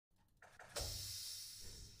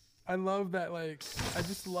I love that. Like, I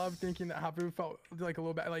just love thinking that how people felt like a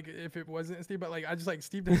little bit like if it wasn't Steve, but like I just like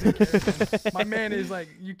Steve doesn't care. My man is like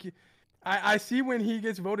I see when he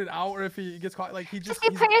gets voted out or if he gets caught. Like he just.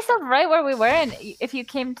 You put yourself right where we were, and if you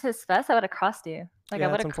came to Spess, I would have crossed you. Like Yeah,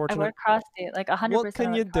 I would have crossed you. Like 100%. What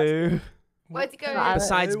can you do? Where'd you go?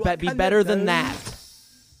 Besides, be better than that.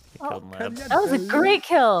 Oh, that was a great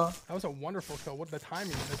kill. That was a wonderful kill. What the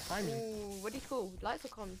timing? The timing. Ooh, what do you call? Lights or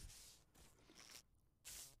comms?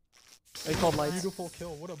 They called lights. Beautiful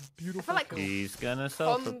kill. What a beautiful like kill. He's gonna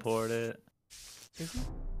self-report it. Is he?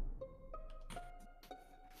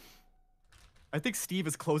 I think Steve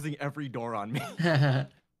is closing every door on me. Where's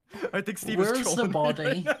I think Steve is trolling the me body?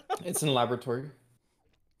 right now. It's in the laboratory.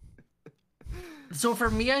 So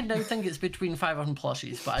for me, I now think it's between 5 and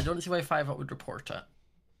plushies, but I don't see why 5 would report it.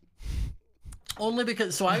 Only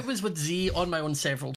because, so I was with Z on my own several